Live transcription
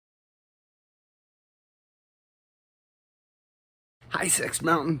Hi, Sex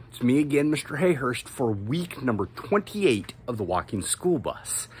Mountain. It's me again, Mr. Hayhurst, for week number 28 of the Walking School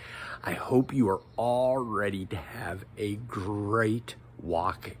Bus. I hope you are all ready to have a great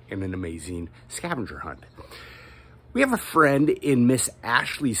walk and an amazing scavenger hunt. We have a friend in Miss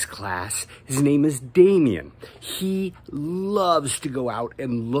Ashley's class. His name is Damien. He loves to go out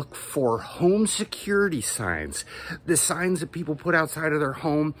and look for home security signs. The signs that people put outside of their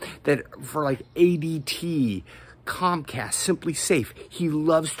home that for like ADT, Comcast, Simply Safe. He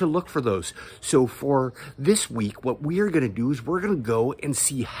loves to look for those. So for this week, what we are going to do is we're going to go and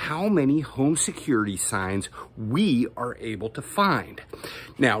see how many home security signs we are able to find.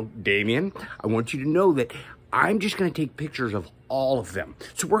 Now, Damien, I want you to know that I'm just going to take pictures of all of them.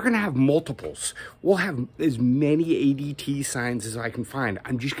 So we're going to have multiples. We'll have as many ADT signs as I can find.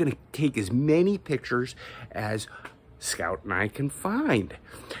 I'm just going to take as many pictures as Scout and I can find.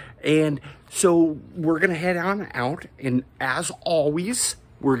 And so we're going to head on out, and as always,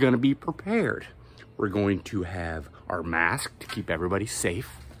 we're going to be prepared. We're going to have our mask to keep everybody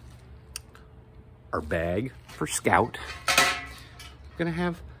safe, our bag for Scout. We're going to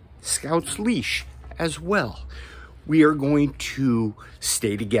have Scout's leash as well. We are going to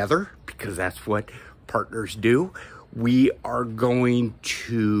stay together because that's what partners do. We are going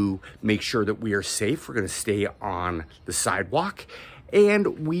to make sure that we are safe. We're going to stay on the sidewalk.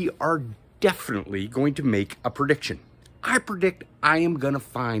 And we are definitely going to make a prediction. I predict I am going to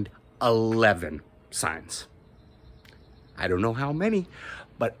find 11 signs. I don't know how many,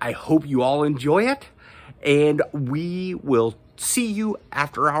 but I hope you all enjoy it. And we will see you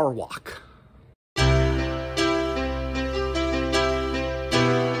after our walk.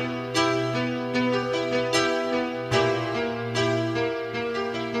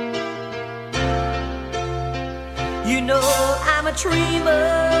 You know I'm a dreamer,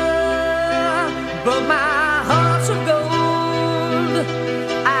 but my heart's of gold.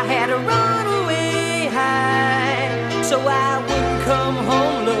 I had to run away high, so I wouldn't come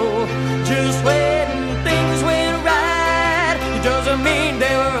home low. Just when things went right, it doesn't mean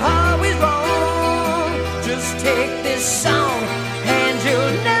they were always wrong. Just take this song, and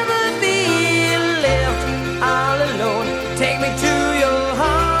you'll never be left all alone. Take me to your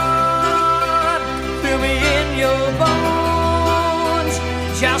heart, fill me in your bones.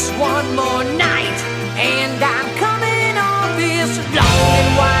 Just one more night, and I'm coming on this long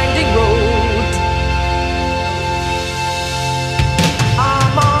and winding road.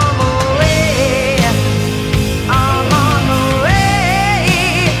 I'm on my way, I'm on my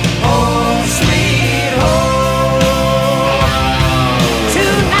way, home sweet home.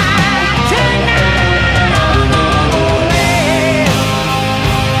 Tonight, tonight, I'm on my way,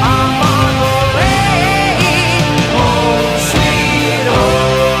 I'm on my way, home sweet home.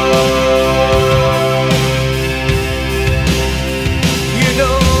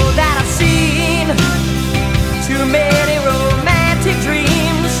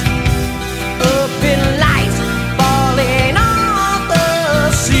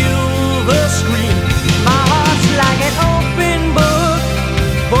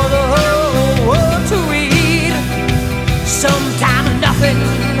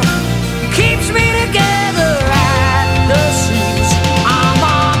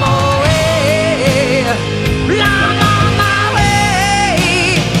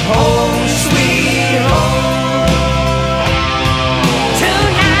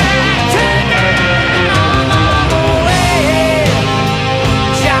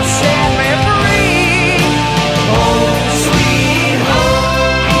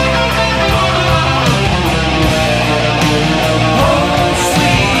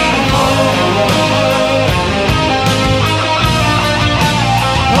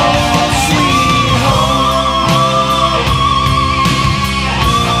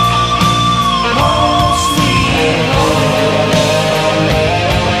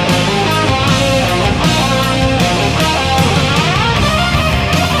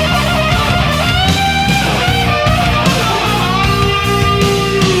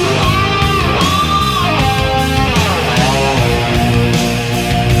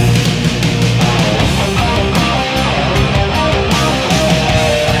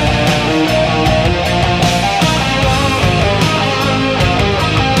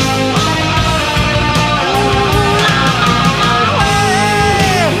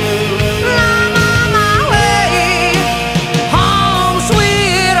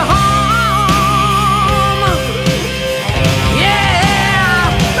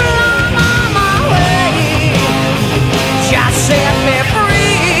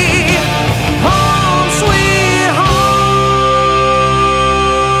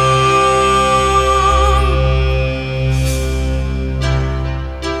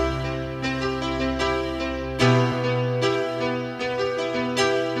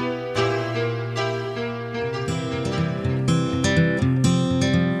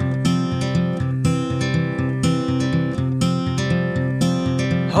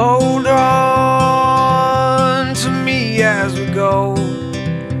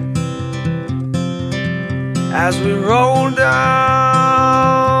 as we roll down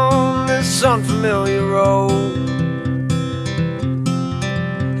this unfamiliar road.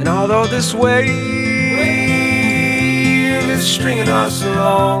 And although this wave is stringing us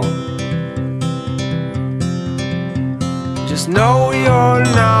along, just know you're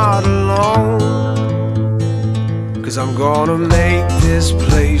not alone, 'cause I'm gonna make this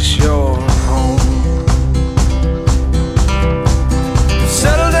place your home.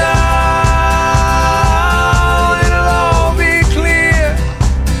 Settle down, it'll all be clear.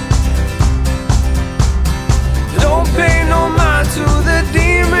 Don't pay no mind to the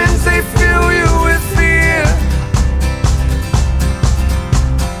demons, they fill you with fear.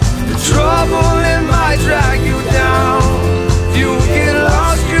 The trouble, it might drag you down. If you get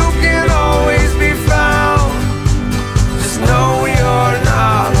lost, you can always be found. Just know you're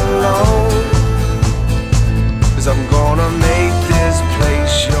not alone, 'cause I'm gonna make this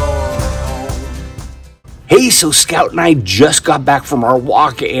place your home. Hey, so Scout and I just got back from our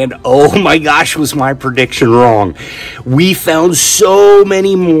walk, and oh my gosh, was my prediction wrong. We found so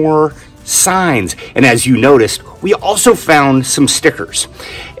many more signs, and as you noticed, we also found some stickers.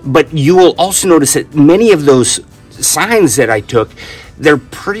 But you will also notice that many of those signs that I took, they're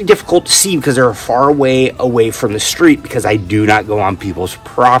pretty difficult to see because they're far away from the street, because I do not go on people's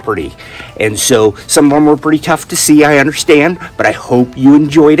property. And so some of them were pretty tough to see, I understand, but I hope you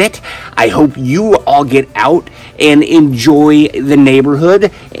enjoyed it. I hope you all get out and enjoy the neighborhood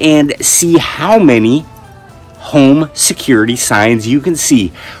and see how many home security signs you can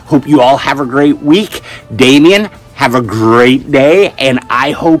see. Hope you all have a great week. Damien, have a great day, and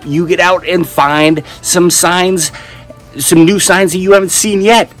I hope you get out and find some signs, some new signs that you haven't seen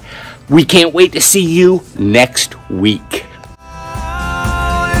yet. We can't wait to see you next week.